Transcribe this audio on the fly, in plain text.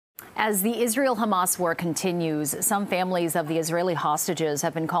As the Israel-Hamas war continues, some families of the Israeli hostages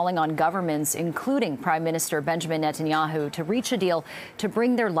have been calling on governments, including Prime Minister Benjamin Netanyahu, to reach a deal to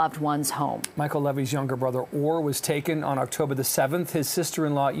bring their loved ones home. Michael Levy's younger brother, Or, was taken on October the 7th. His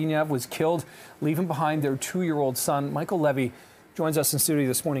sister-in-law, Einav, was killed, leaving behind their 2-year-old son. Michael Levy joins us in studio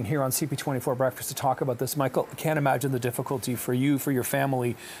this morning here on CP24 Breakfast to talk about this. Michael, I can't imagine the difficulty for you, for your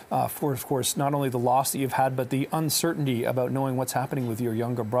family, for, of course, not only the loss that you've had, but the uncertainty about knowing what's happening with your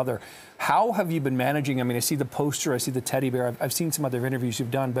younger brother. How have you been managing? I mean, I see the poster, I see the teddy bear, I've seen some other interviews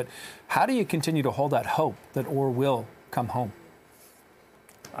you've done, but how do you continue to hold that hope that Or will come home?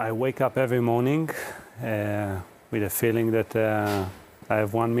 I wake up every morning with a feeling that I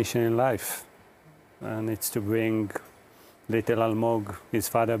have one mission in life, and it's to bring little Almog, his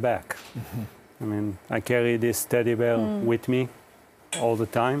father, back. I mean, I carry this teddy bear with me all the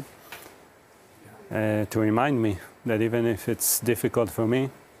time to remind me that even if it's difficult for me,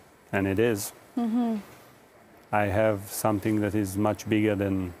 and it is, I have something that is much bigger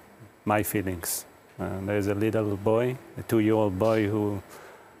than my feelings. There's a little boy, a 2-year-old boy who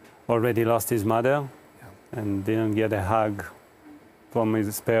already lost his mother and didn't get a hug from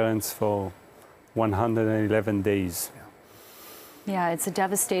his parents for 111 days. Yeah, it's a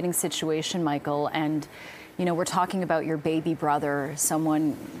devastating situation, Michael. And, you know, we're talking about your baby brother,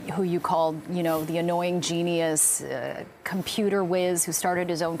 someone who you called, you know, the annoying genius, computer whiz who started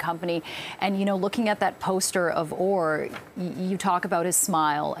his own company. And, you know, looking at that poster of Or, you talk about his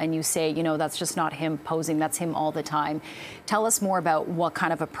smile and you say, you know, that's just not him posing, that's him all the time. Tell us more about what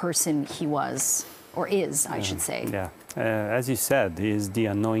kind of a person he was, or is, I should say. Yeah, as you said, he is the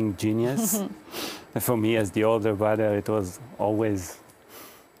annoying genius. For me, as the older brother, it was always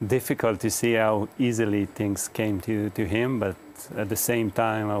difficult to see how easily things came to him, but at the same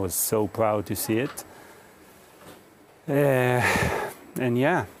time, I was so proud to see it. And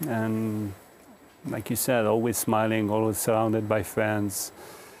yeah, and like you said, always smiling, always surrounded by friends.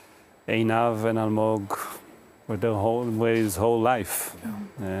 Einav and Almog were his whole life.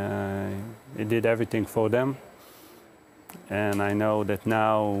 He did everything for them. And I know that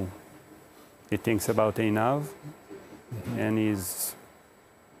now he thinks about Einav, and he's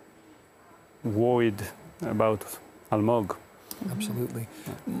worried about Almog. Absolutely.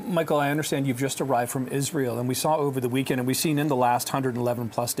 Michael, I understand you've just arrived from Israel, and we saw over the weekend, and we've seen in the last 111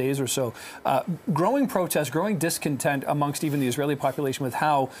 plus days or so, growing protests, growing discontent amongst even the Israeli population with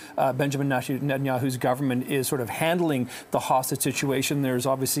how Benjamin Netanyahu's government is sort of handling the hostage situation. There's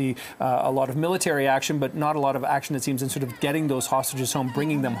obviously a lot of military action, but not a lot of action, it seems, in sort of getting those hostages home,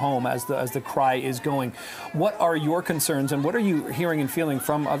 bringing them home as the cry is going. What are your concerns, and what are you hearing and feeling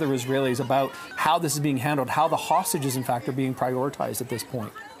from other Israelis about how this is being handled, how the hostages, in fact, are being prioritized at this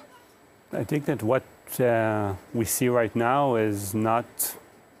point? I think that what we see right now is not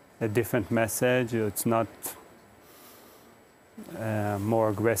a different message. It's not a more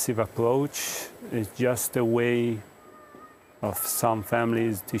aggressive approach. It's just a way of some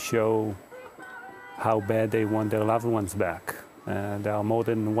families to show how bad they want their loved ones back. There are more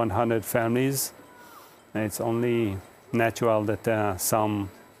than 100 families, and it's only natural that some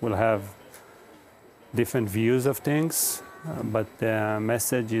will have different views of things. But the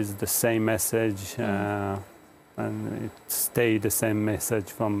message is the same message, and it stayed the same message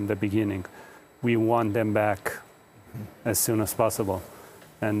from the beginning. We want them back as soon as possible,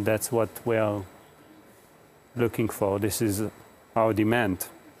 and that's what we are looking for. This is our demand.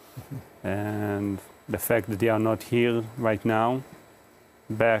 And the fact that they are not here right now,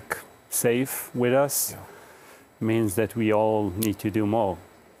 back safe with us, means that we all need to do more.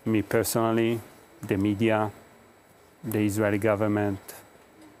 Me personally, the media, the Israeli government,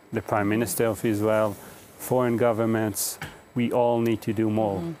 the Prime Minister of Israel, foreign governments, we all need to do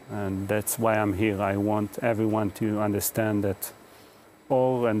more. And that's why I'm here. I want everyone to understand that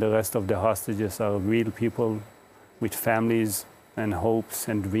Or and the rest of the hostages are real people with families and hopes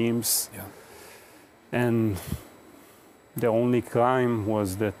and dreams. And the only crime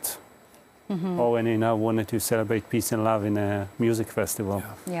was that Or and Einav wanted to celebrate peace and love in a music festival.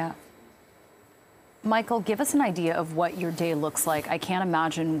 Michael, give us an idea of what your day looks like. I can't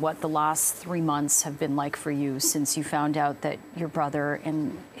imagine what the last 3 months have been like for you since you found out that your brother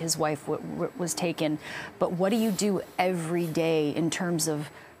and his wife was taken. But what do you do every day in terms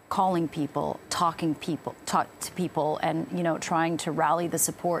of calling people, talk to people, and, you know, trying to rally the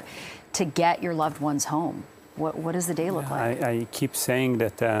support to get your loved ones home? What does the day look like? I keep saying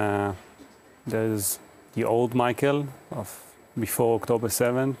that there's the old Michael of before October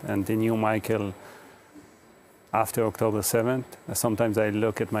 7th and the new Michael after October 7th. Sometimes I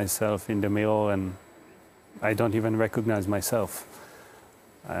look at myself in the mirror and I don't even recognize myself.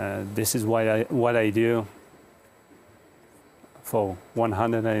 This is what I do for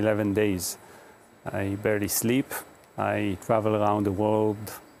 111 days. I barely sleep. I travel around the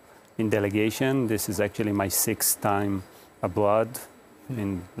world in delegation. This is actually my 6th time abroad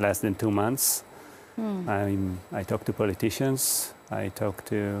in less than 2 months. I talk to politicians, I talk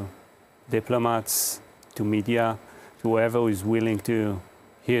to diplomats, to media, to whoever is willing to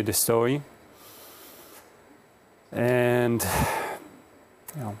hear the story. And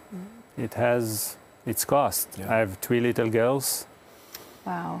it has its cost. I have 3 little girls.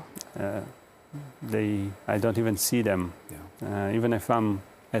 Wow. I don't even see them. Even if I'm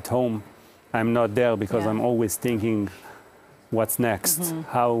at home, I'm not there because I'm always thinking, what's next?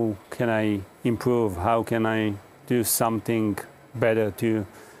 How can I improve? How can I do something better to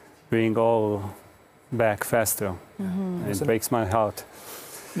bring all back faster? It breaks my heart.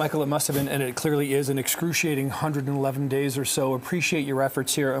 Michael, it must have been, and it clearly is, an excruciating 111 days or so. Appreciate your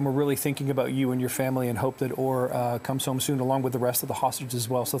efforts here, and we're really thinking about you and your family and hope that Or comes home soon, along with the rest of the hostages as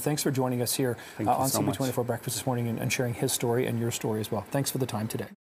well. So thanks for joining us here on CB24 Breakfast this morning and sharing his story and your story as well. Thanks for the time today.